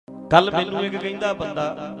कल मैनू एक कहंदा बंदा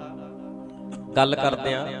गल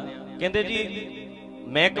करदे आ, कहंदे जी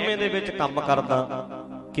महकमे दे विच काम करदा,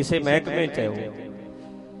 किसे महकमे च है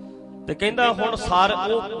ते कहंदा हुण सार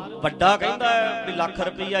ओह वड्डा कहंदा भी लाख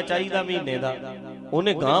रुपया चाहीदा महीने दा,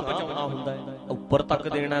 ਉਹਨੇ ਗਾਂਹ ਪਹੁੰਚਾਉਣਾ ਹੁੰਦਾ ਹੈ, ਉੱਪਰ ਤੱਕ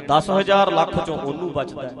ਦੇਣਾ 10,000 ਲੱਖ ਚੋਂ ਉਹਨੂੰ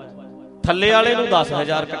ਬਚਦਾ, ਥੱਲੇ ਵਾਲੇ ਨੂੰ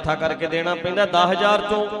 10,000 ਇਕੱਠਾ ਕਰਕੇ ਦੇਣਾ ਪੈਂਦਾ, 10,000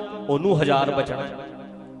 ਚੋਂ ਉਹਨੂੰ 1000 ਬਚਣਾ।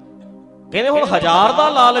 ਕਹਿੰਦੇ ਹੁਣ 1000 ਦਾ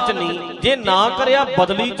ਲਾਲਚ ਨਹੀਂ, ਜੇ ਨਾ ਕਰਿਆ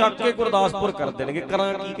ਬਦਲੀ ਚੱਕ ਕੇ ਗੁਰਦਾਸਪੁਰ ਕਰ ਦੇਣਗੇ।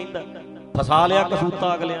 ਕਰਾਂ ਕੀ? ਕਹਿੰਦਾ ਫਸਾ ਲਿਆ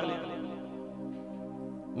ਕਸੂਤਾ ਅਗਲਿਆਂ ਨੇ।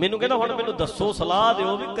 ਮੈਨੂੰ ਕਹਿੰਦਾ ਹੁਣ ਮੈਨੂੰ ਦੱਸੋ, ਸਲਾਹ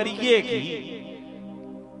ਦਿਓ ਵੀ ਕਰੀਏ ਕੀ,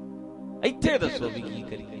 ਇੱਥੇ ਦੱਸੋ ਵੀ ਕੀ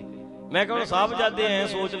ਕਰੀਏ। मैं कहा साहबजादे ऐ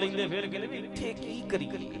सोच लेंदे, फिर कहंदे भी इत्थे की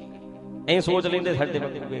करिए, ऐ सोच लेंदे साडे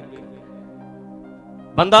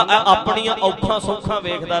बंदा अपनियां औखां सौखां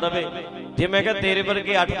वेखदा रवे। जे मैं कहा तेरे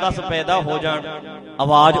वर्गे 8-10 पैदा हो जाण,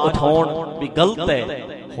 आवाज उठाउण भी गलत है,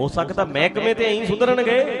 हो सकदा महकमे ते ऐं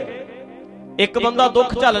सुधरनगे। एक बंदा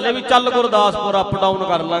दुख झल ले भी चल गुरदासपुर अप डाउन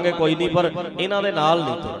कर लांगे कोई नहीं, पर इन्हां दे नाल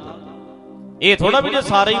नहीं तुरना। ये थोड़ा भी जे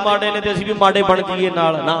सारे ही माड़े ने ते असीं भी माड़े बन जाइए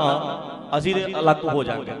नाल, ना ਅਸੀਂ ਤੇ ਅਲੱਗ ਹੋ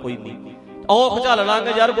ਜਾਾਂਗੇ, ਕੋਈ ਨਹੀਂ ਔਖ ਝੱਲ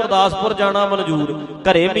ਲਾਂਗੇ ਯਾਰ। ਗੁਰਦਾਸਪੁਰ ਜਾਣਾ ਮਨਜ਼ੂਰ,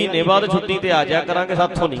 ਘਰੇ ਮਹੀਨੇ ਬਾਅਦ ਛੁੱਟੀ ਤੇ ਆ ਜਾਇਆ ਕਰਾਂਗੇ,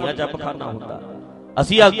 ਸਾਥੋਂ ਨਹੀਂ ਆ ਜੱਪ ਖਾਨਾ ਹੁੰਦਾ।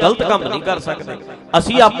 ਅਸੀਂ ਆ ਗਲਤ ਕੰਮ ਨਹੀਂ ਕਰ ਸਕਦੇ,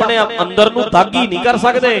 ਅਸੀਂ ਆਪਣੇ ਅੰਦਰ ਨੂੰ ਦਾਗੀ ਨਹੀਂ ਕਰ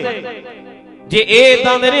ਸਕਦੇ। ਜੇ ਇਹ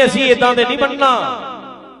ਇਦਾਂ ਦੇ ਨੇ ਅਸੀਂ ਇਦਾਂ ਦੇ ਨਹੀਂ ਬਣਨਾ,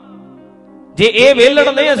 ਜੇ ਇਹ ਵੇਲੜ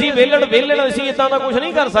ਨੇ ਅਸੀਂ ਵੇਲੜ ਅਸੀਂ ਇਦਾਂ ਦਾ ਕੁਝ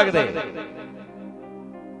ਨਹੀਂ ਕਰ ਸਕਦੇ।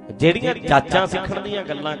 ਜਿਹੜੀਆਂ ਜਾਚਾਂ ਸਿੱਖਣ ਦੀਆਂ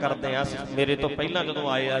ਗੱਲਾਂ ਕਰਦੇ ਆ, ਮੇਰੇ ਤੋਂ ਪਹਿਲਾਂ ਜਦੋਂ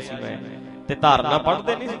ਆਇਆ ਸੀ ਮੈਂ ਤੇ ਧਾਰਨਾ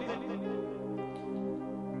ਪੜ੍ਹਦੇ ਨਹੀਂ ਸੀ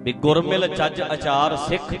ਵੀ ਗੁਰਮਿਲ ਚੱਜ ਅਚਾਰ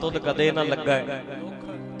ਸਿੱਖ ਤੁਧ ਕਦੇ ਨਾ ਲੱਗਾ,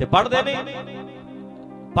 ਤੇ ਪੜ੍ਹਦੇ ਨਹੀਂ,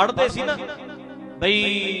 ਪੜ੍ਹਦੇ ਸੀ ਨਾ ਬਈ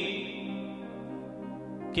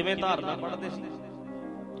ਕਿਵੇਂ ਧਾਰਨਾ ਪੜ੍ਹਦੇ ਸੀ,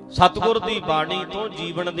 ਸਤਿਗੁਰ ਦੀ ਬਾਣੀ ਤੋਂ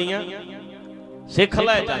ਜੀਵਨ ਦੀਆਂ ਸਿੱਖ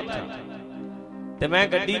ਲੈ ਜਾਚਾਂ। ਤੇ ਮੈਂ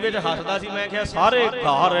ਗੱਡੀ ਵਿੱਚ ਹੱਸਦਾ ਸੀ, ਮੈਂ ਕਿਹਾ ਸਾਰੇ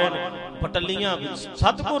ਗਾ ਰਹੇ ਨੇ ਪਟੱਲੀਆਂ ਵਿੱਚ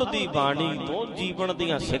ਸਤਿਗੁਰ ਦੀ ਬਾਣੀ ਤੋਂ ਜੀਵਨ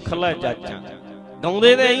ਦੀਆਂ ਸਿੱਖ ਲੈ ਜਾਚਾਂ।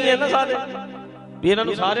 ਗਾਉਂਦੇ ਤੇ ਇਹੀ ਹੈ ਨਾ ਸਾਰੇ ਵੀ ਇਹਨਾਂ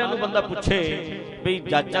ਨੂੰ ਸਾਰਿਆਂ ਨੂੰ ਬੰਦਾ ਪੁੱਛੇ ਵੀ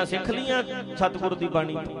ਜਾਚਾਂ ਸਿੱਖ ਲੀਆਂ ਸਤਿਗੁਰ ਦੀ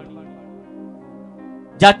ਬਾਣੀ ਤੋਂ।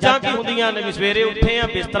 ਜਾਚਾਂ ਕੀ ਹੁੰਦੀਆਂ ਨੇ? ਵੀ ਸਵੇਰੇ ਉੱਠੇ ਆ,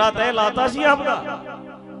 ਬਿਸਤਰਾ ਤੈਅ ਲਾਤਾ ਸੀ ਆਪਦਾ,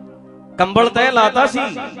 ਕੰਬਲ ਤੈਅ ਲਾਤਾ ਸੀ,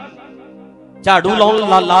 ਝਾੜੂ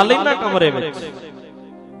ਲਾਉਣ ਲਾ ਲੈਂਦਾ ਕਮਰੇ ਵਿੱਚ,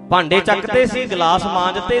 ਭਾਂਡੇ ਚੱਕਦੇ ਸੀ, ਗਲਾਸ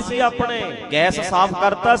ਮਾਂਜਦੇ ਸੀ, ਆਪਣੇ ਗੈਸ ਸਾਫ਼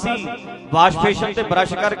ਕਰਤਾ ਸੀ, ਵਾਸ਼ ਬੇਸ਼ਨ ਤੇ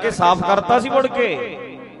ਬਰਸ਼ ਕਰਕੇ ਸਾਫ਼ ਕਰਤਾ ਸੀ, ਮੁੜ ਕੇ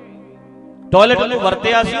ਟਾਇਲਟ ਨੂੰ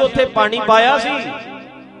ਵਰਤਿਆ ਸੀ, ਉੱਥੇ ਪਾਣੀ ਪਾਇਆ ਸੀ,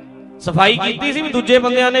 ਸਫਾਈ ਕੀਤੀ ਸੀ ਵੀ ਦੂਜੇ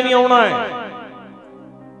ਬੰਦਿਆਂ ਨੇ ਵੀ ਆਉਣਾ ਹੈ।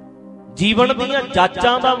 ਜੀਵਨ ਦੀਆਂ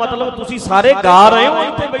ਜਾਚਾਂ ਦਾ ਮਤਲਬ ਤੁਸੀਂ ਸਾਰੇ ਗਾ ਰਹੇ ਹੋ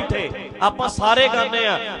ਇੱਥੇ ਬੈਠੇ, ਆਪਾਂ ਸਾਰੇ ਗਾਉਂਦੇ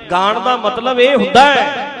ਆ। ਗਾਣ ਦਾ ਮਤਲਬ ਇਹ ਹੁੰਦਾ ਹੈ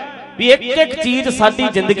ਵੀ ਇੱਕ ਇੱਕ ਚੀਜ਼ ਸਾਡੀ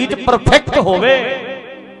ਜ਼ਿੰਦਗੀ 'ਚ ਪਰਫੈਕਟ ਹੋਵੇ।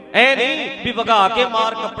 ਐ ਨਹੀਂ ਵੀ ਵਗਾ ਕੇ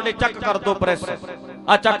ਮਾਰ ਕੱਪੜੇ ਚੱਕ ਕਰ ਦੋ ਪ੍ਰੈਸ,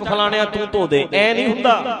 ਆ ਚੱਕ ਫਲਾਣਿਆ ਤੂੰ ਧੋ ਦੇ, ਐ ਨਹੀਂ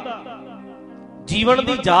ਹੁੰਦਾ। ਜੀਵਨ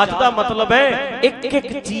ਦੀ ਜਾਂਚ ਦਾ ਮਤਲਬ ਹੈ ਇੱਕ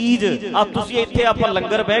ਇੱਕ ਚੀਜ਼। ਆ ਤੁਸੀਂ ਇੱਥੇ ਆਪਾਂ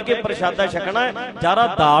ਲੰਗਰ ਬਹਿ ਕੇ ਪ੍ਰਸ਼ਾਦਾ ਛਕਣਾ ਹੈ, ਜਾਰਾ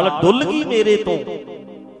ਦਾਲ ਡੁੱਲ ਗਈ ਮੇਰੇ ਤੋਂ,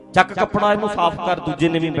 ਚੱਕ ਕੱਪੜਾ ਇਹਨੂੰ ਸਾਫ਼ ਕਰ, ਦੂਜੇ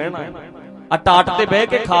ਨੇ ਵੀ ਬਹਿਣਾ ਹੈ। ਆ ਟਾਟ ਤੇ ਬਹਿ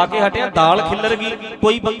ਕੇ ਖਾ ਕੇ ਹਟਿਆ, ਦਾਲ ਖਿੱਲਰ ਗਈ,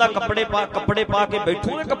 ਕੋਈ ਬੰਦਾ ਕੱਪੜੇ ਪਾ ਕੇ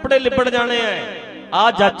ਬੈਠੂਗੇ, ਕੱਪੜੇ ਲਿਬੜ ਜਾਣੇ ਆ।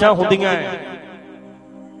 ਆ ਜਾਚਾਂ ਹੁੰਦੀਆਂ ਹੈ।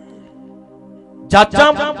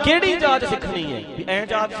 ਜਾਚਾਂ ਕਿਹੜੀ ਜਾਚ ਸਿੱਖਣੀ ਹੈ? ਵੀ ਐ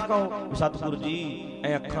ਜਾਚ ਸਿਖਾਓ, ਸਤਿਗੁਰੂ ਜੀ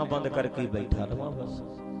ਐ ਅੱਖਾਂ ਬੰਦ ਕਰਕੇ ਬੈਠਾ ਰਵਾਂ ਬਸ,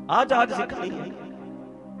 ਆ ਜਾਚ ਸਿੱਖਣੀ ਹੈ।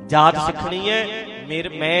 ਜਾਚ ਸਿੱਖਣੀ ਹੈ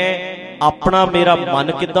ਮੇਰਾ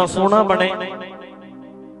ਮਨ ਕਿੱਦਾਂ ਸੋਹਣਾ ਬਣੇ,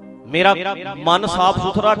 ਮੇਰਾ ਮਨ ਸਾਫ਼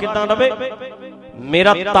ਸੁਥਰਾ ਕਿੱਦਾਂ ਰਵੇ,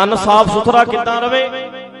 ਮੇਰਾ ਤਨ ਸਾਫ਼ ਸੁਥਰਾ ਕਿੱਦਾਂ ਰਵੇ,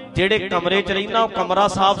 ਜਿਹੜੇ ਕਮਰੇ 'ਚ ਰਹਿਣਾ ਉਹ ਕਮਰਾ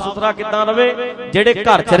ਸਾਫ਼ ਸੁਥਰਾ ਕਿੱਦਾਂ ਰਵੇ, ਜਿਹੜੇ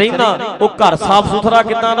ਘਰ 'ਚ ਰਹਿਣਾ ਉਹ ਘਰ ਸਾਫ਼ ਸੁਥਰਾ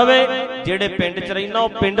ਕਿੱਦਾਂ ਰਵੇ, ਜਿਹੜੇ ਪਿੰਡ 'ਚ ਰਹਿਣਾ ਉਹ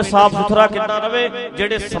ਪਿੰਡ ਸਾਫ਼ ਸੁਥਰਾ ਕਿੱਦਾਂ ਰਵੇ,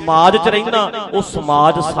 ਜਿਹੜੇ ਸਮਾਜ 'ਚ ਰਹਿਣਾ ਉਹ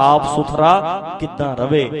ਸਮਾਜ ਸਾਫ਼ ਸੁਥਰਾ ਕਿੱਦਾਂ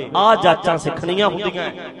ਰਵੇ। ਆਹ ਜਾਚਾਂ ਸਿੱਖਣੀਆਂ ਹੁੰਦੀਆਂ।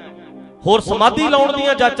 ਹੋਰ ਸਮਾਧੀ ਲਾਉਣ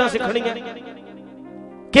ਦੀਆਂ ਜਾਚਾਂ ਸਿੱਖਣੀਆਂ।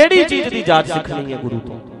 ਕਿਹੜੀ ਚੀਜ਼ ਦੀ ਜਾਚ ਸਿੱਖਣੀ ਹੈ? ਗੁਰੂ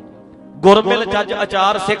ਤੋਂ। ਗੁਰਮਿਲ ਚੱਜ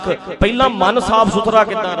ਅਚਾਰ ਸਿੱਖ, ਪਹਿਲਾਂ ਮਨ ਸਾਫ਼ ਸੁਥਰਾ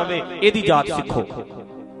ਕਿੱਦਾਂ ਰਵੇ ਇਹਦੀ ਜਾਚ ਸਿੱਖੋ,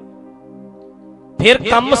 ਫਿਰ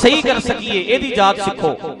ਕੰਮ ਸਹੀ ਕਰ ਸਕੀਏ ਇਹਦੀ ਜਾਚ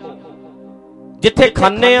ਸਿੱਖੋ। ਜਿੱਥੇ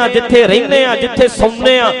ਖਾਂਦੇ ਆ, ਜਿੱਥੇ ਰਹਿੰਦੇ ਆ, ਜਿੱਥੇ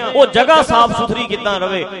ਸੌਂਦੇ ਆ, ਉਹ ਜਗ੍ਹਾ ਸਾਫ਼ ਸੁਥਰੀ ਕਿੱਦਾਂ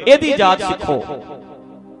ਰਵੇ ਇਹਦੀ ਜਾਚ ਸਿੱਖੋ।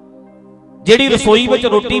 ਜਿਹੜੀ ਰਸੋਈ ਵਿੱਚ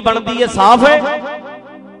ਰੋਟੀ ਬਣਦੀ ਹੈ ਸਾਫ਼ ਹੈ,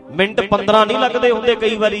 ਮਿੰਟ 15 ਨਹੀਂ ਲੱਗਦੇ ਹੁੰਦੇ,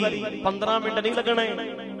 ਕਈ ਵਾਰੀ 15 ਮਿੰਟ ਨਹੀਂ ਲੱਗਣੇ।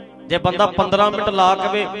 ਜੇ ਬੰਦਾ 15 ਮਿੰਟ ਲਾ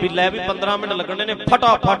ਕੇ ਵੀ ਲੈ ਵੀ 15 ਮਿੰਟ ਲੱਗਣੇ ਨੇ,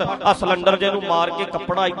 ਫਟਾਫਟ ਆ ਸਿਲੰਡਰ ਜੇ ਨੂੰ ਮਾਰ ਕੇ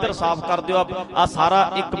ਕੱਪੜਾ ਇੱਧਰ ਸਾਫ਼ ਕਰ ਦਿਓ, ਆ ਸਾਰਾ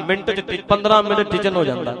 1 ਮਿੰਟ 'ਚ 15 ਮਿੰਟ ਕਿਚਨ ਹੋ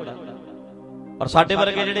ਜਾਂਦਾ। ਪਰ ਸਾਡੇ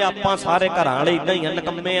ਵਰਗੇ ਜਿਹੜੇ ਆਪਾਂ ਸਾਰੇ ਘਰਾਂ ਵਾਲੇ ਇਦਾਂ ਹੀ ਆ,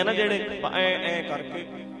 ਨਕੰਮੇ ਆ ਨਾ, ਜਿਹੜੇ ਐ ਕਰਕੇ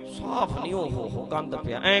ਸਾਫ਼ ਨਹੀਂ, ਉਹ ਗੰਦ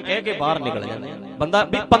ਪਿਆ ਐ ਕਹਿ ਕੇ ਬਾਹਰ ਨਿਕਲ ਜਾਂਦੇ। ਬੰਦਾ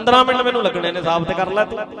ਵੀ 15 ਮਿੰਟ ਮੈਨੂੰ ਲੱਗਣੇ ਨੇ, ਸਾਫ਼ ਤੇ ਕਰ ਲੈ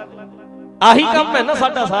ਤੂੰ। ਆਹੀ ਕੰਮ ਹੈ ਨਾ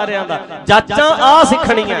ਸਾਡਾ ਸਾਰਿਆਂ ਦਾ। ਜਾਚਾਂ ਆ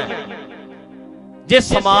ਸਿੱਖਣੀਆਂ। ਜੇ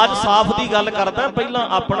ਸਮਾਜ ਸਾਫ਼ ਦੀ ਗੱਲ ਕਰਦਾ, ਪਹਿਲਾਂ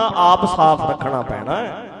ਆਪਣਾ ਆਪ ਸਾਫ਼ ਰੱਖਣਾ ਪੈਣਾ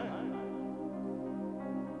ਹੈ।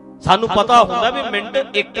 ਸਾਨੂੰ ਪਤਾ ਹੁੰਦਾ ਵੀ ਮਿੰਟ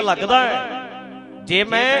ਇੱਕ ਲੱਗਦਾ ਹੈ। ਜੇ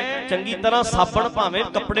ਮੈਂ ਚੰਗੀ ਤਰ੍ਹਾਂ ਸਾਬਣ ਭਾਵੇਂ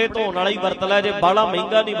ਕੱਪੜੇ ਧੋਣ ਵਾਲਾ ਹੀ ਵਰਤ ਲੈ, ਜੇ ਬਾਹਲਾ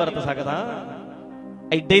ਮਹਿੰਗਾ ਨਹੀਂ ਵਰਤ ਸਕਦਾ,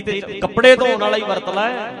 ਐਡੇ ਤੇ ਕੱਪੜੇ ਧੋਣ ਵਾਲਾ ਹੀ ਵਰਤ ਲੈ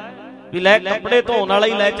ਵੀ ਲੈ, ਕੱਪੜੇ ਧੋਣ ਵਾਲਾ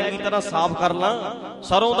ਹੀ ਲੈ, ਚੰਗੀ ਤਰ੍ਹਾਂ ਸਾਫ਼ ਕਰ ਲਾਂ।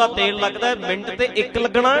 ਸਰੋਂ ਦਾ ਤੇਲ ਲੱਗਦਾ ਮਿੰਟ ਤੇ ਇੱਕ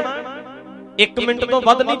ਲੱਗਣਾ, 1 ਮਿੰਟ ਤੋਂ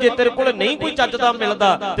ਵੱਧ ਨਹੀਂ। ਜੇ ਤੇਰੇ ਕੋਲ ਨਹੀਂ ਕੋਈ ਚੱਜ ਦਾ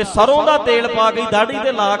ਮਿਲਦਾ ਤੇ ਸਰੋਂ ਦਾ ਤੇਲ ਪਾ ਕੇ ਦਾੜੀ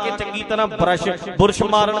ਤੇ ਲਾ ਕੇ ਚੰਗੀ ਤਰ੍ਹਾਂ ਬੁਰਸ਼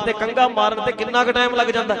ਮਾਰਨ ਤੇ ਕੰਘਾ ਮਾਰਨ ਤੇ ਕਿੰਨਾ ਕੁ ਟਾਈਮ ਲੱਗ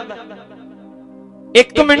ਜਾਂਦਾ?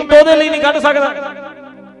 1 ਮਿੰਟ ਉਹਦੇ ਲਈ ਨਹੀਂ ਕੱਢ ਸਕਦਾ।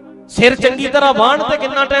 ਸਿਰ ਚੰਗੀ ਤਰ੍ਹਾਂ ਵਾਹਣ ਤੇ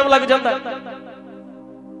ਕਿੰਨਾ ਟਾਈਮ ਲੱਗ ਜਾਂਦਾ?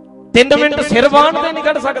 3 ਮਿੰਟ ਸਿਰ ਵਾਹਣ ਤੇ ਨਹੀਂ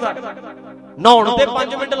ਕੱਢ ਸਕਦਾ। ਨਹਾਉਣ ਤੇ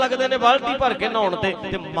 5 ਮਿੰਟ ਲੱਗਦੇ ਨੇ, ਬਾਲਟੀ ਭਰ ਕੇ ਨਹਾਉਣ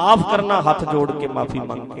ਤੇ ਮਾਫ ਕਰਨਾ, ਹੱਥ ਜੋੜ ਕੇ ਮਾਫੀ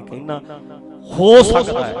ਮੰਗ ਕੇ ਕਹਿਣਾ, ਹੋ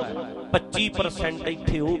ਸਕਦਾ ਹੈ 25%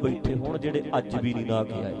 ਇੱਥੇ ਉਹ ਬੈਠੇ ਹੋਣ ਜਿਹੜੇ ਅੱਜ ਵੀ ਨਹੀਂ ਨਾ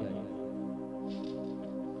ਕੇ ਆਏ।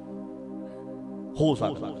 ਹੋ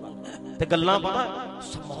ਸਕਦਾ। ਤੇ ਗੱਲਾਂ ਪਤਾ,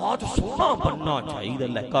 ਸਮਾਜ ਸੋਹਣਾ ਬਣਨਾ ਚਾਹੀਦਾ,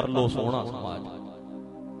 ਲੈ ਕਰ ਲੋ ਸੋਹਣਾ ਸਮਾਜ।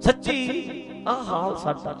 ਸੱਚੀ ਆਹ ਹਾਲ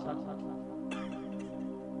ਸਾਡਾ।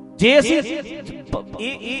 ਜੇ ਅਸੀਂ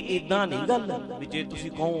ਇਹ ਇਦਾਂ ਨਹੀਂ ਗੱਲ ਵੀ ਜੇ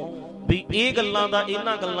ਤੁਸੀਂ ਕਹੋ ਵੀ ਇਹ ਗੱਲਾਂ ਦਾ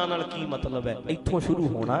ਇਹਨਾਂ ਗੱਲਾਂ ਨਾਲ ਕੀ ਮਤਲਬ ਹੈ, ਇੱਥੋਂ ਸ਼ੁਰੂ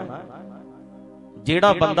ਹੋਣਾ ਹੈ।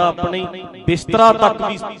 ਜਿਹੜਾ ਬੰਦਾ ਆਪਣੀ ਬਿਸਤਰਾ ਤੱਕ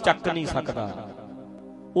ਵੀ ਚੱਕ ਨਹੀਂ ਸਕਦਾ,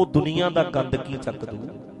 ਉਹ ਦੁਨੀਆ ਦਾ ਗੰਦ ਕੀ ਚੱਕ ਦੂ।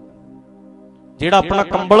 ਜਿਹੜਾ ਆਪਣਾ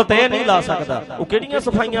ਕੰਬਲ ਤੈਅ ਨਹੀਂ ਲਾ ਸਕਦਾ, ਉਹ ਕਿਹੜੀਆਂ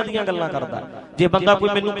ਸਫਾਈਆਂ ਦੀਆਂ ਗੱਲਾਂ ਕਰਦਾ। ਜੇ ਬੰਦਾ ਕੋਈ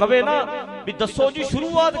ਮੈਨੂੰ ਕਵੇ ਨਾ ਵੀ ਦੱਸੋ ਜੀ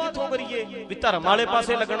ਸ਼ੁਰੂਆਤ ਕਿੱਥੋਂ ਕਰੀਏ, ਵੀ ਧਰਮ ਵਾਲੇ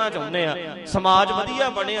ਪਾਸੇ ਲੱਗਣਾ ਚਾਹੁੰਦੇ ਆ, ਸਮਾਜ ਵਧੀਆ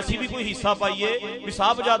ਬਣੇ, ਅਸੀਂ ਵੀ ਕੋਈ ਹਿੱਸਾ ਪਾਈਏ, ਵੀ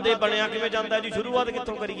ਸਾਹਿਬਜ਼ਾਦੇ ਬਣਿਆ ਕਿਵੇਂ ਜਾਂਦਾ ਜੀ, ਸ਼ੁਰੂਆਤ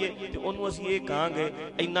ਕਿੱਥੋਂ ਕਰੀਏ? ਤੇ ਉਹਨੂੰ ਅਸੀਂ ਇਹ ਕਹਾਂਗੇ,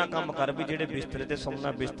 ਇੰਨਾ ਕੰਮ ਕਰ ਵੀ ਜਿਹੜੇ ਬਿਸਤਰੇ ਤੇ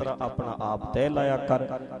ਸੌਣਾ, ਬਿਸਤਰਾ ਆਪਣਾ ਆਪ ਤੈਅ ਲਾਇਆ ਕਰ,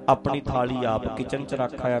 ਆਪਣੀ ਥਾਲੀ ਆਪ ਕਿਚਨ 'ਚ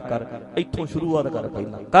ਰੱਖਾਇਆ ਕਰ। ਇੱਥੋਂ ਸ਼ੁਰੂਆਤ ਕਰ,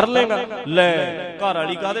 ਪਹਿਲਾਂ ਕਰ ਲੇਗਾ। ਲੈ ਘਰ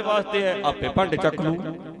ਵਾਲੀ ਕਾਹਦੇ ਵਾਸਤੇ ਹੈ, ਆਪੇ ਭਾਂਡੇ ਚੱਕ ਲੂ।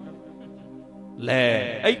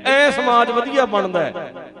 ਲੈ ਐ ਸਮਾਜ ਵਧੀਆ ਬਣਦਾ,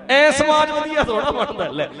 ਐ ਸਮਾਜ ਵਧੀਆ ਥੋੜਾ ਬਣਦਾ।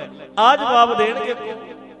 ਲੈ ਆ ਜਵਾਬ ਦੇਣਗੇ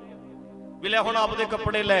ਵੀ ਲੈ ਹੁਣ ਆਪਦੇ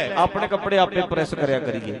ਕੱਪੜੇ ਲੈ, ਆਪਣੇ ਕੱਪੜੇ ਆਪੇ ਪ੍ਰੈਸ ਕਰਿਆ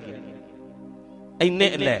ਕਰੀਏ। ਇੰਨੇ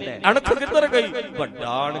ਲੈ ਅਣਖ ਕਿੱਧਰ ਗਈ,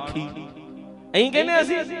 ਵੱਡਾ ਅਣਖੀ। ਐਂ ਕਹਿੰਦੇ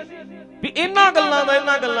ਅਸੀਂ ਵੀ ਇਹਨਾਂ ਗੱਲਾਂ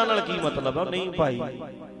ਨਾਲ ਕੀ ਮਤਲਬ ਆ? ਨਹੀਂ ਭਾਈ,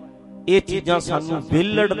 ਇਹ ਚੀਜ਼ਾਂ ਸਾਨੂੰ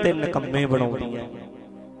ਵਿਹਲੜ ਤੇ ਨਿਕੰਮੇ ਬਣਾਉਂਦੀਆਂ,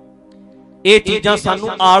 ਇਹ ਚੀਜ਼ਾਂ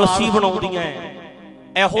ਸਾਨੂੰ ਆਲਸੀ ਬਣਾਉਂਦੀਆਂ।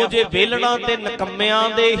 ਇਹੋ ਜਿਹੇ ਵਿਹਲੜਾਂ ਤੇ ਨਿਕੰਮਿਆਂ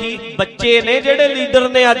ਦੇ ਹੀ ਬੱਚੇ ਨੇ ਜਿਹੜੇ ਲੀਡਰ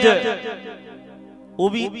ਨੇ ਅੱਜ, ਉਹ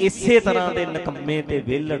ਵੀ ਇਸੇ ਤਰ੍ਹਾਂ ਦੇ ਨਿਕੰਮੇ ਤੇ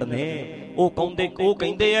ਵਿਹਲੜ ਨੇ। ਉਹ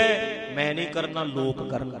ਕਹਿੰਦੇ ਐ ਮੈਂ ਨਹੀਂ ਕਰਨਾ, ਲੋਕ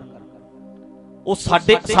ਕਰਨ। ਉਹ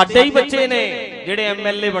ਸਾਡੇ ਹੀ ਬੱਚੇ ਨੇ ਜਿਹੜੇ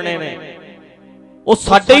ਐਮਐਲਏ ਬਣੇ ਨੇ, ਉਹ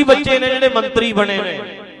ਸਾਡੇ ਹੀ ਬੱਚੇ ਨੇ ਜਿਹੜੇ ਮੰਤਰੀ ਬਣੇ ਨੇ।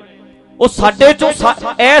 ਉਹ ਸਾਡੇ ਚੋਂ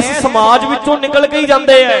ਇਸ ਸਮਾਜ ਵਿੱਚੋਂ ਨਿਕਲ ਕੇ ਹੀ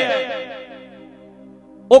ਜਾਂਦੇ ਐ।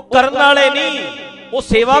 ਉਹ ਕਰਨ ਵਾਲੇ ਨਹੀਂ, ਉਹ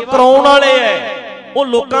ਸੇਵਾ ਕਰਾਉਣ ਵਾਲੇ ਐ। ਉਹ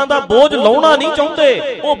ਲੋਕਾਂ ਦਾ ਬੋਝ ਲਾਉਣਾ ਨਹੀਂ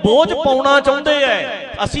ਚਾਹੁੰਦੇ, ਉਹ ਬੋਝ ਪਾਉਣਾ ਚਾਹੁੰਦੇ ਐ।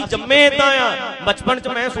 ਅਸੀਂ ਜੰਮੇ ਏਦਾਂ ਆ। ਬਚਪਨ 'ਚ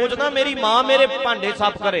ਮੈਂ ਸੋਚਦਾ ਮੇਰੀ ਮਾਂ ਮੇਰੇ ਭਾਂਡੇ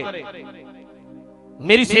ਸਾਫ਼ ਕਰੇ,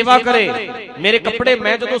 ਮੇਰੀ ਸੇਵਾ ਕਰੇ, ਮੇਰੇ ਕੱਪੜੇ,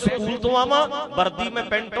 ਮੈਂ ਜਦੋਂ ਸਕੂਲ ਤੋਂ ਆਵਾਂ ਵਰਦੀ ਮੈਂ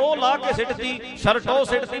ਪੈਂਟ ਉਹ ਲਾ ਕੇ ਸਿੱਟਦੀ, ਸ਼ਰਟ ਉਹ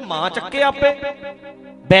ਸਿੱਟਦੀ, ਮਾਂ ਚੱਕੇ ਆਪੇ,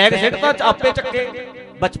 ਬੈਗ ਸਿੱਟਦਾ ਆਪੇ ਚੱਕੇ।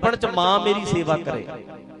 ਬਚਪਨ 'ਚ ਮਾਂ ਮੇਰੀ ਸੇਵਾ ਕਰੇ।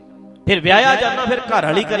 ਫਿਰ ਵਿਆਹਿਆ ਜਾਂਦਾ, ਫਿਰ ਘਰ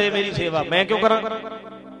ਵਾਲੀ ਕਰੇ ਮੇਰੀ ਸੇਵਾ, ਮੈਂ ਕਿਉਂ ਕਰਾਂ?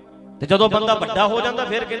 ਤੇ ਜਦੋਂ ਬੰਦਾ ਵੱਡਾ ਹੋ ਜਾਂਦਾ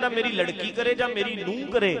ਫਿਰ ਕਹਿੰਦਾ ਮੇਰੀ ਲੜਕੀ ਕਰੇ ਜਾਂ ਮੇਰੀ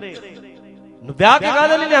ਨੂੰਹ ਕਰੇ। ਵਿਆਹ ਕੇ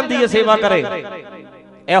ਕਾਹਦੇ ਲਈ ਲਿਆਂਦੀ ਹੈ, ਸੇਵਾ ਕਰੇ।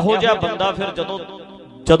 ਇਹੋ ਜਿਹਾ ਬੰਦਾ ਫਿਰ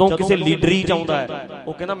ਜਦੋਂ ਕਿਸੇ ਲੀਡਰੀ 'ਚ ਆਉਂਦਾ ਹੈ,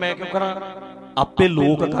 ਉਹ ਕਹਿੰਦਾ ਮੈਂ ਕਿਉਂ ਕਰਾਂ, ਆਪੇ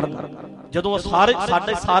ਲੋਕ ਕਰਨ। ਜਦੋਂ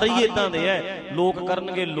ਸਾਡੇ ਸਾਰੇ ਹੀ ਇਦਾਂ ਦੇ ਐ, ਲੋਕ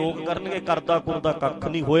ਕਰਨਗੇ, ਕਰਦਾ ਕੁਰਦਾ ਕੱਖ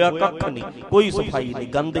ਨਹੀਂ ਹੋਇਆ, ਕੱਖ ਨਹੀਂ, ਕੋਈ ਸਫਾਈ ਨਹੀਂ,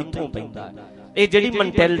 ਗੰਦ ਇੱਥੋਂ ਪੈਂਦਾ। ਇਹ ਜਿਹੜੀ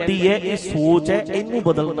ਮੈਂਟੈਲਿਟੀ ਹੈ, ਇਹ ਸੋਚ ਹੈ, ਇਹਨੂੰ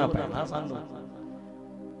ਬਦਲਣਾ ਪੈਣਾ ਸਾਨੂੰ।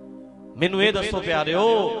 ਮੈਨੂੰ ਇਹ ਦੱਸੋ ਪਿਆਰਿਓ,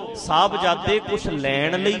 ਸਾਹਿਬਜ਼ਾਦੇ ਕੁਛ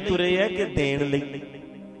ਲੈਣ ਲਈ ਤੁਰੇ ਐ ਕਿ ਦੇਣ ਲਈ?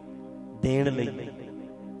 ਦੇਣ ਲਈ।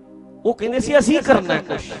 ਉਹ ਕਹਿੰਦੇ ਸੀ ਅਸੀਂ ਕਰਨਾ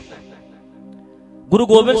ਕੁਛ। ਗੁਰੂ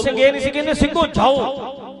ਗੋਬਿੰਦ ਸਿੰਘ ਇਹ ਨਹੀਂ ਸੀ ਕਹਿੰਦੇ ਸਿੰਘੋ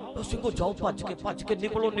ਜਾਓ, ਸਿੰਘੋ ਜਾਓ, ਭੱਜ ਕੇ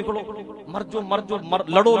ਨਿਕਲੋ, ਮਰ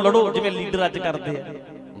ਜਾਓ, ਲੜੋ, ਜਿਵੇਂ ਲੀਡਰ ਅੱਜ ਕਰਦੇ ਆ।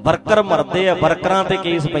 ਵਰਕਰ ਮਰਦੇ ਆ, ਵਰਕਰਾਂ ਤੇ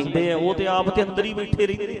ਕੇਸ ਪੈਂਦੇ ਆ, ਉਹ ਤੇ ਆਪ ਤੇ ਅੰਦਰ ਹੀ ਬੈਠੇ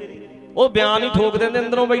ਰਹਿੰਦੇ, ਉਹ ਬਿਆਨ ਹੀ ਠੋਕ ਦਿੰਦੇ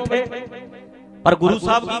ਅੰਦਰੋਂ ਬੈਠੇ। ਪਰ ਗੁਰੂ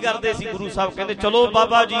ਸਾਹਿਬ ਕੀ ਕਰਦੇ ਸੀ? ਗੁਰੂ ਸਾਹਿਬ ਕਹਿੰਦੇ ਚਲੋ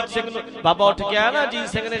ਬਾਬਾ ਅਜੀਤ ਸਿੰਘ ਨੂੰ, ਬਾਬਾ ਉੱਠ ਕੇ ਆਇਆ ਨਾ, ਅਜੀਤ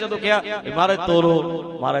ਸਿੰਘ ਨੇ ਜਦੋਂ ਕਿਹਾ ਮਹਾਰਾਜ ਤੋਰੋ,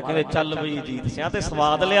 ਮਹਾਰਾਜ ਕਹਿੰਦੇ ਚੱਲ ਬਈ ਅਜੀਤ ਸਿੰਘ, ਤੇ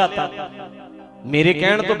ਸਵਾਦ ਲਿਆਤਾ, ਮੇਰੇ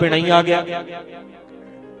ਕਹਿਣ ਤੋਂ ਬਿਨਾਂ ਹੀ ਆ ਗਿਆ।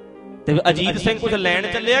 ਤੇ ਅਜੀਤ ਸਿੰਘ ਕੁਝ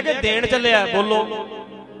ਲੈਣ ਚੱਲਿਆ ਕਿ ਦੇਣ ਚੱਲਿਆ? ਬੋਲੋ।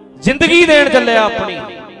 ਜ਼ਿੰਦਗੀ ਦੇਣ ਚੱਲਿਆ ਆਪਣੀ।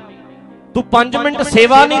 ਤੂੰ 5 ਮਿੰਟ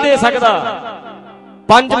ਸੇਵਾ ਨਹੀਂ ਦੇ ਸਕਦਾ,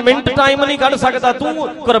 5 ਮਿੰਟ ਟਾਈਮ ਨਹੀਂ ਕੱਢ ਸਕਦਾ, ਤੂੰ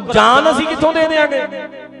ਜਾਨ ਅਸੀਂ ਕਿੱਥੋਂ ਦੇ ਦਿਆਂਗੇ?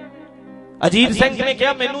 ਅਜੀਤ ਸਿੰਘ ਨੇ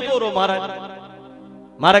ਕਿਹਾ ਮੈਨੂੰ ਤੋਰੋ ਮਹਾਰਾਜ।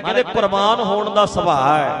 ਮਹਾਰਾਜ ਕਹਿੰਦੇ ਕੁਰਬਾਨ ਹੋਣ ਦਾ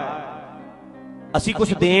ਸੁਭਾਅ ਹੈ, ਅਸੀਂ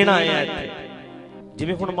ਕੁਝ ਦੇਣ ਆਏ ਆ ਇੱਥੇ।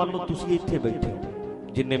 ਜਿਵੇਂ ਹੁਣ ਮੰਨ ਲਓ ਤੁਸੀਂ ਇੱਥੇ ਬੈਠੇ ਹੋ,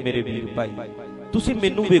 ਜਿੰਨੇ ਮੇਰੇ ਵੀਰ ਭਾਈ, ਤੁਸੀਂ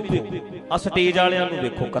ਮੈਨੂੰ ਵੇਖੋ, ਆ ਸਟੇਜ ਵਾਲਿਆਂ ਨੂੰ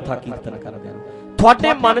ਵੇਖੋ, ਕਥਾ ਕੀਰਤਨ ਕਰਦਿਆਂ ਨੂੰ,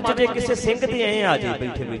 ਤੁਹਾਡੇ ਮਨ 'ਚ ਜੇ ਕਿਸੇ ਸਿੰਘ ਦੇ ਐ ਆ ਜੇ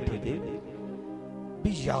ਬੈਠੇ ਬੈਠੇ ਤੇ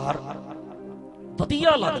ਵੀ ਯਾਰ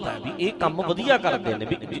ਵਧੀਆ ਲੱਗਦਾ ਵੀ ਇਹ ਕੰਮ ਵਧੀਆ ਕਰਦੇ ਨੇ,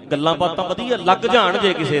 ਵੀ ਗੱਲਾਂ ਬਾਤਾਂ ਵਧੀਆ ਲੱਗ ਜਾਣ,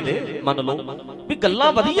 ਜੇ ਕਿਸੇ ਦੇ ਮੰਨ ਲਓ ਵੀ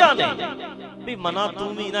ਗੱਲਾਂ ਵਧੀਆ ਨੇ, ਵੀ ਮਨਾ ਤੂੰ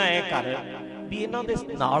ਵੀ ਨਾ ਐ ਕਰ ਵੀ ਇਹਨਾਂ ਦੇ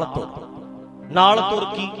ਨਾਲ ਤੁਰ, ਨਾਲ ਤੁਰ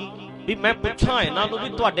ਕੀ ਵੀ ਮੈਂ ਪੁੱਛਾਂ ਇਹਨਾਂ ਨੂੰ ਵੀ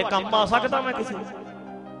ਤੁਹਾਡੇ ਕੰਮ ਆ ਸਕਦਾ ਮੈਂ ਕਿਸੇ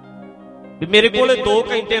ਵੀ ਮੇਰੇ ਕੋਲੇ 2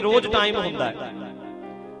 ਘੰਟੇ ਰੋਜ਼ ਟਾਈਮ ਹੁੰਦਾ ਹੈ,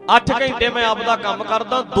 8 ਘੰਟੇ ਮੈਂ ਆਪਦਾ ਕੰਮ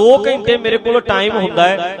ਕਰਦਾ, 2 ਘੰਟੇ ਮੇਰੇ ਕੋਲ ਟਾਈਮ ਹੁੰਦਾ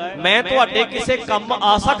ਹੈ, ਮੈਂ ਤੁਹਾਡੇ ਕਿਸੇ ਕੰਮ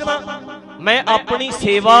ਆ ਸਕਦਾ? ਮੈਂ ਆਪਣੀ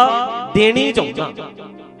ਸੇਵਾ ਦੇਣੀ ਚਾਹੁੰਦਾ,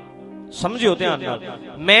 ਸਮਝਿਓ ਧਿਆਨ ਨਾਲ,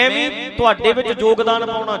 ਮੈਂ ਵੀ ਤੁਹਾਡੇ ਵਿੱਚ ਯੋਗਦਾਨ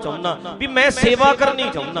ਪਾਉਣਾ ਚਾਹੁੰਦਾ, ਵੀ ਮੈਂ ਸੇਵਾ ਕਰਨੀ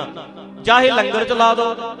ਚਾਹੁੰਦਾ, ਚਾਹੇ ਲੰਗਰ ਚਲਾ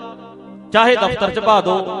ਦੋ, ਚਾਹੇ ਦਫ਼ਤਰ ਚ ਪਾ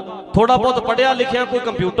ਦੋ, ਥੋੜਾ ਬਹੁਤ ਪੜ੍ਹਿਆ ਲਿਖਿਆ ਕੋਈ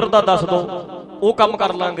ਕੰਪਿਊਟਰ ਦਾ ਦੱਸ ਦੋ, ਉਹ ਕੰਮ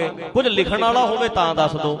ਕਰ ਲਾਂਗੇ, ਕੁਝ ਲਿਖਣ ਵਾਲਾ ਹੋਵੇ ਤਾਂ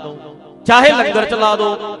ਦੱਸ ਦੋ, ਚਾਹੇ ਲੰਗਰ ਚਲਾ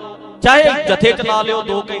ਦੋ, ਚਾਹੇ ਜਥੇ ਚਲਾ ਲਿਓ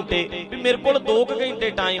 2 ਘੰਟੇ, ਵੀ ਮੇਰੇ ਕੋਲ 2 ਘੰਟੇ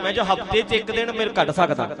ਟਾਈਮ ਹੈ, ਜੋ ਹਫ਼ਤੇ 'ਚ 1 ਦਿਨ ਮੇਰੇ ਕੱਢ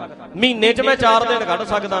ਸਕਦਾ, ਮਹੀਨੇ 'ਚ ਮੈਂ 4 ਦਿਨ ਕੱਢ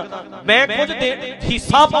ਸਕਦਾ, ਮੈਂ ਕੁਝ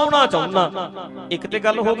ਹਿੱਸਾ ਪਾਉਣਾ ਚਾਹੁੰਦਾ। ਇੱਕ ਤੇ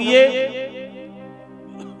ਗੱਲ ਹੋ ਗਈ ਏ,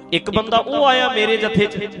 ਇੱਕ ਬੰਦਾ ਉਹ ਆਇਆ ਮੇਰੇ ਜਥੇ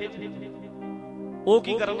 'ਚ, ਉਹ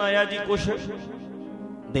ਕੀ ਕਰਨ ਆਇਆ ਜੀ, ਕੁਛ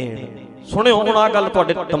ਦੇਣ। ਸੁਣਿਓ ਹੁਣ ਆ ਗੱਲ,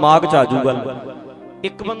 ਤੁਹਾਡੇ ਦਿਮਾਗ 'ਚ ਆ ਜੂ ਗੱਲ।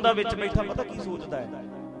 ਇੱਕ ਬੰਦਾ ਵਿੱਚ ਬੈਠਾ ਪਤਾ ਕੀ ਸੋਚਦਾ ਹੈ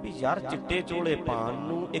ਵੀ ਯਾਰ ਚਿੱਟੇ ਚੋਲੇ ਪਾਣ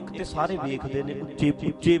ਨੂੰ ਇੱਕ ਤੇ ਸਾਰੇ ਵੇਖਦੇ ਨੇ, ਉੱਚੇ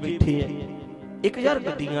ਉੱਚੇ ਬੈਠੇ ਐ, ਇੱਕ ਯਾਰ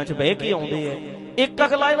ਗੱਡੀਆਂ 'ਚ ਬਹਿ ਕੇ ਆਉਂਦੇ ਐ, ਇੱਕ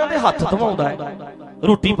ਅਗਲਾ ਇਹਨਾਂ ਦੇ ਹੱਥ ਧਵਾਉਂਦਾ ਹੈ,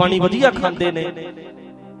 ਰੋਟੀ ਪਾਣੀ ਵਧੀਆ ਖਾਂਦੇ ਨੇ।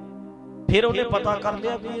 ਫਿਰ ਉਹਨੇ ਪਤਾ ਕਰ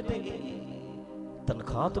ਲਿਆ ਵੀ ਇਹ ਤੇ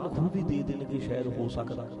ਤਨਖਾਹ ਵੀ ਦੇ ਦੇਣਗੇ ਸ਼ਾਇਦ, ਹੋ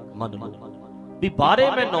ਸਕਦਾ ਮੰਨ ਲਓ ਵੀ ਬਾਹਰੇ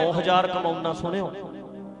ਮੈਂ 9000 ਕਮਾਉਣਾ, ਸੁਣਿਓ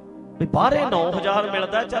ਵੀ ਬਾਹਰੇ 9000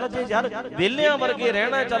 ਮਿਲਦਾ, ਚੱਲ ਜੇ ਯਾਰ ਵਿਹਲਿਆਂ ਵਰਗੇ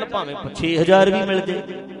ਰਹਿਣਾ, ਚੱਲ ਭਾਵੇਂ 6000 ਵੀ ਮਿਲ ਜੇ,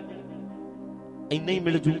 ਇੰਨਾ ਹੀ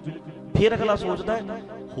ਮਿਲ ਜੂ। ਫਿਰ ਅਗਲਾ ਸੋਚਦਾ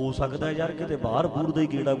ਹੋ ਸਕਦਾ ਯਾਰ ਕਿਤੇ ਬਾਹਰ ਬੂਰ ਦਾ ਹੀ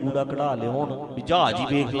ਗੇੜਾ ਗੂੜਾ ਕਢਾ ਲਿਆਉਣ, ਵੀ ਜਹਾਜ਼ ਹੀ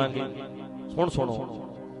ਵੇਖ ਲਾਂਗੇ। ਸੁਣੋ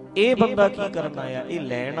ਇਹ ਬੰਦਾ ਕੀ ਕਰਨ ਆਇਆ, ਇਹ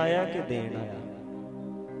ਲੈਣ ਆਇਆ ਕਿ ਦੇਣ ਆਇਆ?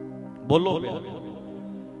 ਬੋਲੋ,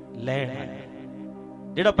 ਲੈਣ ਆਇਆ।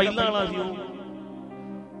 ਜਿਹੜਾ ਪਹਿਲਾਂ ਵਾਲਾ ਸੀ ਉਹ,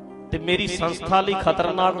 ਤੇ ਮੇਰੀ ਸੰਸਥਾ ਲਈ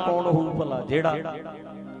ਖਤਰਨਾਕ ਕੌਣ ਹੋਊ ਭਲਾ? ਜਿਹੜਾ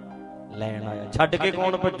ਲੈਣ ਆਇਆ। ਛੱਡ ਕੇ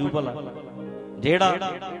ਕੌਣ ਭੱਜੂ ਭਲਾ?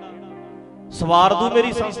 ਜਿਹੜਾ ਸਵਾਰ ਦੂ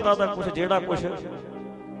ਮੇਰੀ ਸੰਸਥਾ ਦਾ ਕੁਛ, ਜਿਹੜਾ ਕੁਛ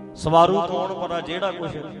ਸਵਾਰੂ ਕੌਣ ਭਲਾ? ਜਿਹੜਾ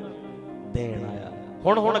ਕੁਛ ਦੇਣ ਆਇਆ।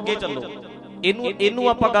 ਹੁਣ ਅੱਗੇ ਚੱਲੋ, ਇਹਨੂੰ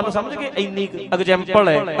ਆਪਾਂ ਗੱਲ ਸਮਝ ਗਏ, ਇੰਨੀ ਐਗਜ਼ਾਮਪਲ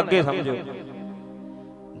ਹੈ, ਅੱਗੇ ਸਮਝੋ।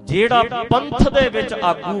 ਜਿਹੜਾ ਪੰਥ ਦੇ ਵਿੱਚ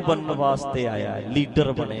ਆਗੂ ਬਣਨ ਵਾਸਤੇ ਆਇਆ,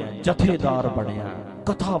 ਲੀਡਰ ਬਣਿਆ, ਜਥੇਦਾਰ ਬਣਿਆ,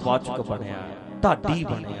 ਕਥਾਵਾਚਕ ਬਣਿਆ, ਢਾਡੀ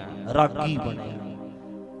ਬਣਿਆ, ਰਾਗੀ ਬਣਿਆ,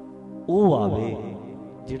 ਉਹ ਆਵੇ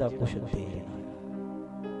ਜਿਹੜਾ ਕੁਛ ਦੇਣ।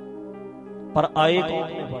 ਪਰ ਆਏ ਕੌਣ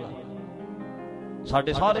ਨੇ ਭਲਾ?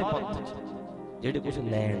 ਸਾਡੇ ਸਾਰੇ ਪੰਥ ਚ ਜਿਹੜੇ ਕੁਛ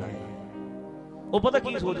ਲੈਣ ਆਏ, ਉਹ ਪਤਾ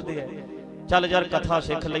ਕੀ ਸੋਚਦੇ ਆ, ਚੱਲ ਯਾਰ ਕਥਾ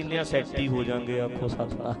ਸਿੱਖ ਲੈਂਦੇ ਆ, ਸੈੱਟ ਹੀ ਹੋ ਜਾਣਗੇ, ਆਖੋ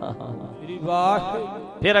ਸਤਿਨਾਮ।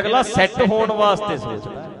 ਫਿਰ ਅਗਲਾ ਸੈੱਟ ਹੋਣ ਵਾਸਤੇ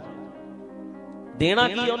ਸੋਚਦਾ, ਦੇਣਾ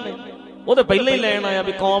ਕੀ ਉਹਨੇ? ਉਹ ਤੇ ਪਹਿਲਾਂ ਹੀ ਲੈਣ ਆਇਆ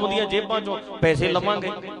ਵੀ ਕੌਮ ਦੀਆਂ ਜੇਬਾਂ ਚੋਂ ਪੈਸੇ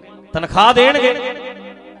ਲਵਾਂਗੇ, ਤਨਖਾਹ ਦੇਣਗੇ,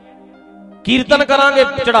 ਕੀਰਤਨ ਕਰਾਂਗੇ,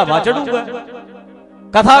 ਚੜਾਵਾ ਚੜੂਗਾ,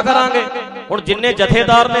 ਕਥਾ ਕਰਾਂਗੇ। ਹੁਣ ਜਿੰਨੇ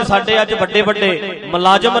ਜਥੇਦਾਰ ਨੇ ਸਾਡੇ, ਅੱਜ ਵੱਡੇ ਵੱਡੇ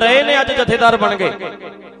ਮੁਲਾਜ਼ਮ ਰਹੇ ਨੇ, ਅੱਜ ਜਥੇਦਾਰ ਬਣ ਗਏ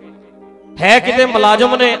ਹੈ, ਕਿਤੇ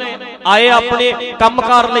ਮੁਲਾਜ਼ਮ ਨੇ ਆਏ ਆਪਣੇ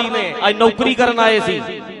ਕੰਮਕਾਰ ਲਈ ਨੇ, ਅੱਜ ਨੌਕਰੀ ਕਰਨ ਆਏ ਸੀ,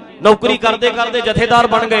 ਨੌਕਰੀ ਕਰਦੇ ਕਰਦੇ ਜਥੇਦਾਰ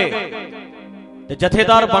ਬਣ ਗਏ, ਤੇ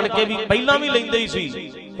ਜਥੇਦਾਰ ਬਣ ਕੇ ਵੀ ਪਹਿਲਾਂ ਵੀ ਲੈਂਦੇ ਹੀ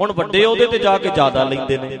ਸੀ, ਹੁਣ ਵੱਡੇ ਉਹਦੇ ਤੇ ਜਾ ਕੇ ਜ਼ਿਆਦਾ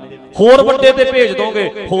ਲੈਂਦੇ ਨੇ, ਹੋਰ ਵੱਡੇ ਤੇ ਭੇਜ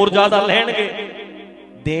ਦੋਗੇ ਹੋਰ ਜ਼ਿਆਦਾ ਲੈਣਗੇ।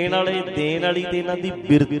 ਦੇਣ ਵਾਲੀ ਤੇ ਇਹਨਾਂ ਦੀ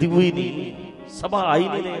ਬਿਰਤੀ ਹੋਈ ਨਹੀਂ, ਸੁਭਾਅ ਹੀ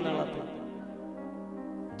ਨਹੀਂ ਦੇਣ ਵਾਲਾ।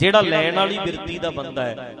 ਜਿਹੜਾ ਲੈਣ ਵਾਲੀ ਬਿਰਤੀ ਦਾ ਬੰਦਾ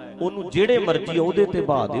ਹੈ, ਉਹਨੂੰ ਜਿਹੜੇ ਮਰਜ਼ੀ ਉਹਦੇ ਤੇ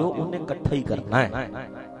ਬਹਾ ਦਿਓ, ਉਹਨੇ ਇਕੱਠਾ ਹੀ ਕਰਨਾ ਹੈ।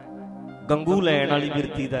 ਗੰਗੂ ਲੈਣ ਵਾਲੀ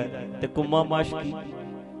ਬਿਰਤੀ ਦਾ ਤੇ ਕੁੰਮਾ ਮਾਸ਼ਕੀ,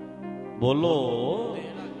 ਬੋਲੋ,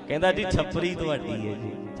 ਕਹਿੰਦਾ ਜੀ ਛੱਪਰੀ ਤੁਹਾਡੀ ਹੈ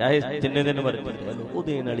ਜੀ, ਚਾਹੇ ਜਿੰਨੇ ਦਿਨ ਮਰਜ਼ੀ ਰਹਿ ਲਓ, ਉਹ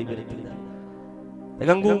ਦੇਣ ਵਾਲੀ ਬਿਰਤੀ ਦਾ, ਤੇ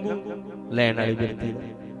ਗੰਗੂ ਲੈਣ ਵਾਲੀ ਬਿਰਤੀ ਦਾ।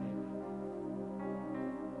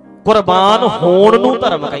 ਕੁਰਬਾਨ ਹੋਣ ਨੂੰ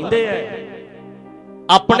ਧਰਮ ਕਹਿੰਦੇ ਐ,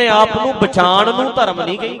 ਆਪਣੇ ਆਪ ਨੂੰ ਬਚਾਉਣ ਨੂੰ ਧਰਮ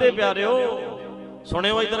ਨਹੀਂ ਕਹਿੰਦੇ ਪਿਆਰਿਓ।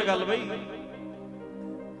 ਸੁਣਿਓ ਇੱਧਰ ਗੱਲ ਬਈ,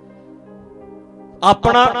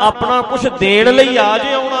 ਆਪਣਾ ਕੁਝ ਦੇਣ ਲਈ ਆ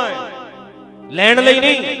ਜੇ ਆਉਣਾ ਹੈ, ਲੈਣ ਲਈ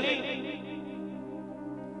ਨਹੀਂ।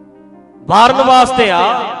 ਵਾਰਨ ਵਾਸਤੇ ਆ,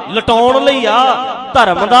 ਲਟਾਉਣ ਲਈ ਆ।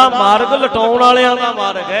 ਧਰਮ ਦਾ ਮਾਰਗ ਲਟਾਉਣ ਵਾਲਿਆਂ ਦਾ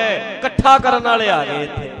ਮਾਰਗ ਹੈ, ਇਕੱਠਾ ਕਰਨ ਵਾਲੇ ਆ ਗਏ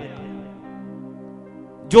ਇੱਥੇ,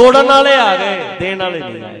 ਜੋੜਨ ਵਾਲੇ ਆ ਗਏ, ਦੇਣ ਵਾਲੇ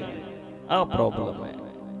ਨਹੀਂ ਆਏ। ਆਹ ਪ੍ਰੋਬਲਮ ਹੈ,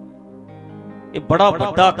 ਇਹ ਬੜਾ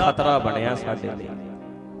ਵੱਡਾ ਖਤਰਾ ਬਣਿਆ ਸਾਡੇ ਲਈ,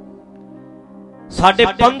 ਸਾਡੇ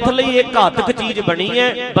ਪੰਥ ਲਈ ਇਹ ਘਾਤਕ ਚੀਜ਼ ਬਣੀ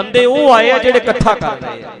ਹੈ। ਬੰਦੇ ਉਹ ਆਏ ਆ ਜਿਹੜੇ ਇਕੱਠਾ ਕਰ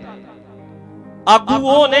ਰਹੇ ਆ, ਆਗੂ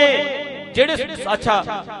ਉਹ ਨੇ ਜਿਹੜੇ, ਅੱਛਾ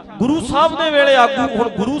ਗੁਰੂ ਸਾਹਿਬ ਦੇ ਵੇਲੇ ਆਗੂ, ਹੁਣ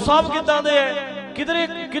ਗੁਰੂ ਸਾਹਿਬ ਕਿੱਦਾਂ ਦੇ ਐ?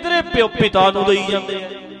 ਕਿਧਰੇ ਪਿਓ ਪਿਤਾ ਨੂੰ ਦੇਈ ਜਾਂਦੇ ਆ,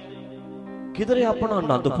 ਕਿਧਰੇ ਆਪਣਾ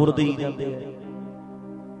ਆਨੰਦਪੁਰ ਦੇਈ ਜਾਂਦੇ ਆ,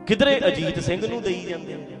 ਕਿਧਰੇ ਅਜੀਤ ਸਿੰਘ ਨੂੰ ਦੇਈ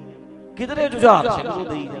ਜਾਂਦੇ ਆ, ਕਿਧਰੇ ਜੁਝਾਰ ਸਿੰਘ ਨੂੰ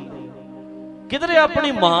ਦੇਈ ਜਾਂਦੇ ਆ, ਕਿਧਰੇ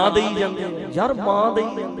ਆਪਣੀ ਮਾਂ ਦੇਈ ਜਾਂਦੇ ਆ, ਯਾਰ ਮਾਂ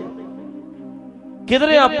ਦੇਈ ਜਾਂਦੇ,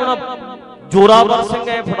 ਕਿਧਰੇ ਆਪਣਾ ਜੋਰਾਵਰ ਸਿੰਘ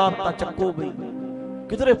ਐ ਫੜਾਤਾ ਚੱਕੋ ਬਈ,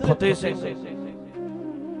 ਕਿਧਰੇ ਫਤਿਹ ਸਿੰਘ,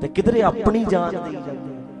 ਤੇ ਕਿਧਰੇ ਆਪਣੀ ਜਾਨ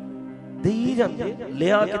ਦੇਈ ਜਾਂਦੇ।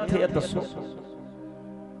 ਲਿਆ ਕਿੱਥੇ ਆ ਦੱਸੋ?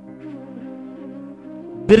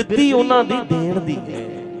 ਬਿਰਤੀ ਉਹਨਾਂ ਦੀ ਦੇਣ ਦੀ ਹੈ।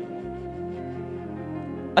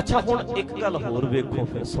 ਅੱਛਾ ਹੁਣ ਇੱਕ ਗੱਲ ਹੋਰ ਵੇਖੋ,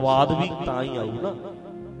 ਫਿਰ ਸਵਾਦ ਵੀ ਤਾਂ ਹੀ ਆਊ ਨਾ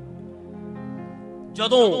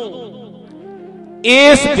ਜਦੋਂ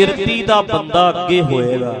ਇਸ ਬਿਰਤੀ ਦਾ ਬੰਦਾ ਅੱਗੇ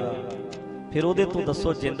ਹੋਏਗਾ। ਫਿਰ ਉਹਦੇ ਤੋਂ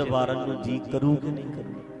ਦੱਸੋ ਜਿੰਦ ਵਾਰਨ ਨੂੰ ਜੀ ਕਰੂ ਕਿ ਨਹੀਂ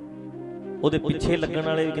ਕਰੂ? ਉਹਦੇ ਪਿੱਛੇ ਲੱਗਣ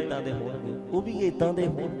ਵਾਲੇ ਵੀ ਕਿੱਦਾਂ ਦੇ ਹੋਣਗੇ? ਉਹ ਵੀ ਇਦਾਂ ਦੇ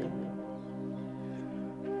ਹੋਣਗੇ।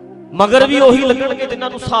 ਮਗਰ ਵੀ ਉਹੀ ਲੱਗਣਗੇ ਜਿਨ੍ਹਾਂ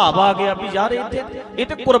ਨੂੰ ਹਿਸਾਬ ਆ ਗਿਆ ਵੀ ਯਾਰ ਇਹ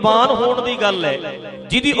ਤੇ ਕੁਰਬਾਨ ਹੋਣ ਦੀ ਗੱਲ ਹੈ।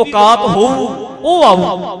 ਜਿਹਦੀ ਔਕਾਤ ਹੋਊ ਉਹ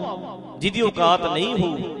ਆਊ, ਜਿਹਦੀ ਔਕਾਤ ਨਹੀਂ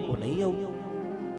ਹੋਊ ਉਹ ਨਹੀਂ ਆਊ।